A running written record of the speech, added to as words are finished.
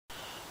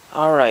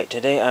Alright,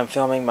 today I'm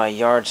filming my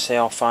yard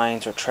sale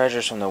finds or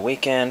treasures from the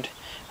weekend.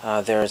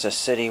 There is a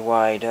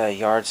citywide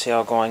yard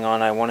sale going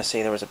on. I want to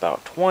say there was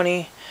about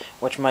 20,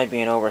 which might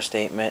be an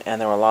overstatement, and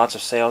there were lots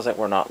of sales that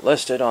were not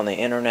listed on the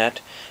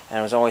internet, and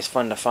it was always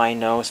fun to find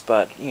those,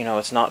 but you know,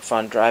 it's not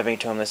fun driving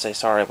to them. They say,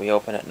 sorry, we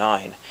open at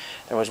 9.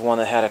 There was one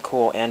that had a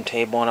cool end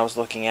table and I was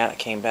looking at it,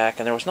 came back,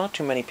 and there was not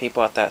too many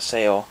people at that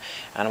sale,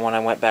 and when I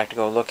went back to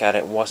go look at it,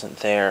 it wasn't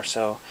there,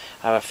 so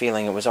I have a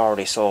feeling it was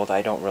already sold.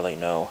 I don't really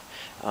know.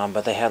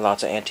 But they had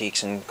lots of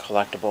antiques and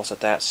collectibles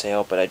at that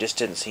sale, but I just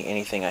didn't see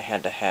anything I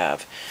had to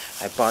have.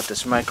 I bought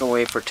this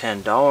microwave for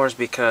 $10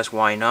 because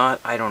why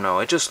not? I don't know.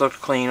 It just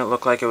looked clean. It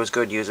looked like it was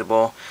good,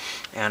 usable.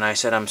 And I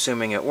said, I'm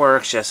assuming it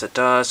works. Yes, it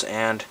does.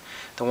 And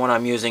the one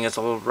I'm using is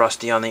a little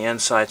rusty on the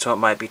inside, so it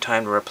might be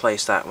time to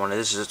replace that one.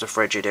 This is just a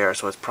Frigidaire,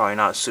 so it's probably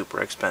not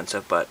super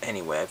expensive, but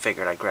anyway, I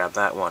figured I'd grab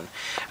that one.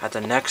 At the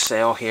next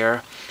sale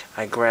here,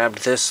 I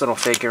grabbed this little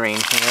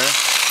figurine here.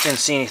 Didn't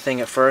see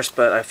anything at first,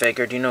 but I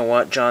figured, you know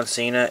what, John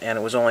Cena, and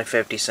it was only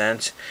 50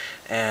 cents.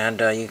 And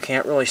you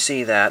can't really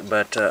see that,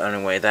 but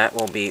anyway, that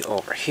will be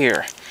over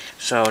here.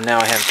 So now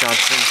I have John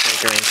Cena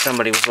figurine.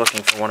 Somebody was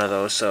looking for one of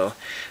those, so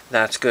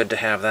that's good to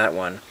have that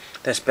one.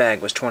 This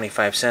bag was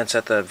 25 cents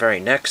at the very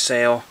next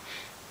sale.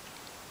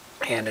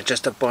 And it's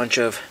just a bunch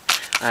of,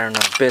 I don't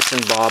know, bits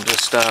and bobs of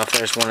stuff.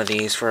 There's one of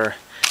these for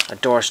a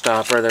door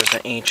stopper. There's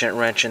an ancient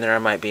wrench in there I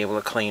might be able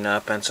to clean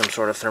up, and some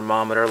sort of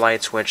thermometer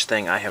light switch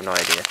thing. I have no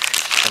idea.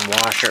 Some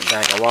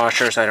bag of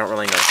washers. I don't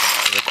really know.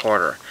 It was a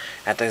quarter.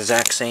 At the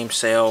exact same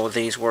sale,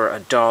 these were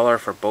 $1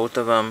 for both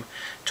of them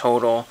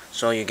total.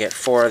 So you get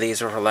 4 of these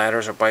for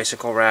ladders or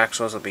bicycle racks.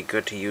 Those will be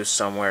good to use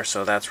somewhere.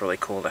 So that's really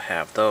cool to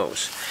have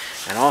those.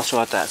 And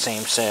also at that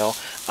same sale,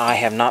 I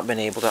have not been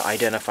able to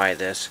identify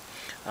this.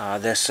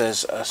 This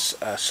is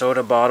a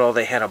soda bottle.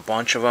 They had a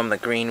bunch of them, the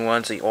green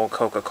ones, the old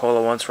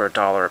Coca-Cola ones for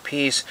 $1 a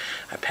piece.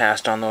 I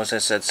passed on those. It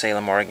said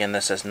Salem, Oregon.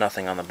 This says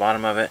nothing on the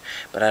bottom of it,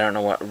 but I don't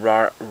know what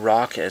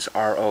rock is,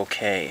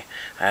 R-O-K.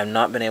 I have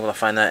not been able to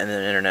find that in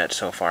the internet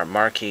so far.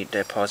 Marquis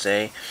de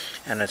Posay,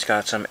 and it's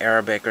got some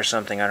Arabic or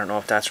something. I don't know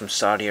if that's from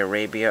Saudi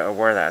Arabia or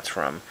where that's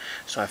from.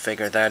 So I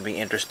figured that'd be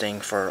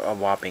interesting for a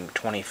whopping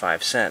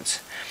 25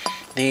 cents.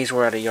 These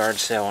were at a yard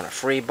sale in a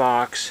free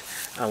box,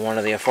 one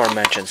of the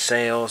aforementioned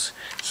sales.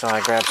 So I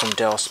grabbed some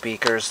DoAll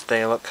speakers.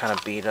 They look kind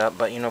of beat up,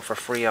 but you know, for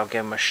free I'll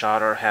give them a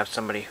shot, or have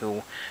somebody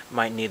who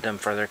might need them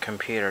for their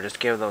computer.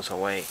 Just give those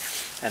away.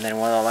 And then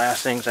one of the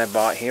last things I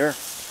bought here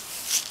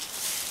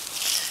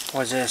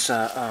was this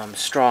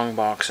strong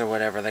box or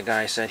whatever. The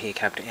guy said he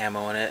kept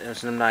ammo in it. It was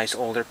some nice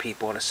older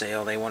people at a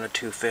sale. They wanted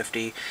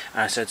 $2.50.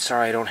 And I said,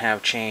 sorry, I don't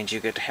have change. You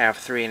get to have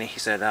 3. And he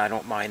said, I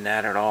don't mind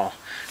that at all.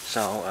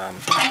 So,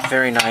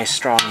 very nice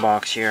strong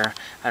box here.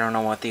 I don't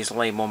know what these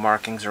label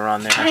markings are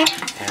on there.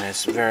 And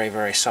it's very,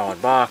 very solid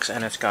box.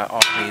 And it's got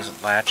all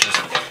these latches,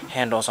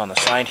 handles on the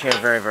side here.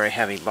 Very, very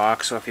heavy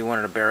box. So if you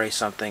wanted to bury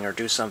something or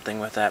do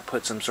something with that,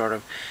 put some sort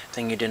of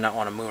thing you did not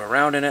want to move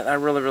around in it. A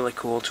really, really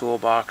cool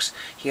toolbox.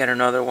 He had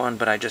another one,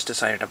 but I just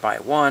decided to buy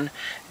one.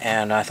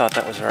 And I thought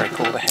that was very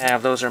cool to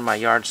have. Those are my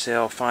yard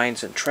sale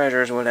finds and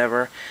treasures,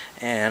 whatever.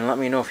 And let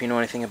me know if you know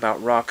anything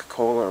about rock,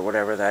 coal, or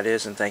whatever that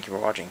is. And thank you for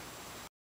watching.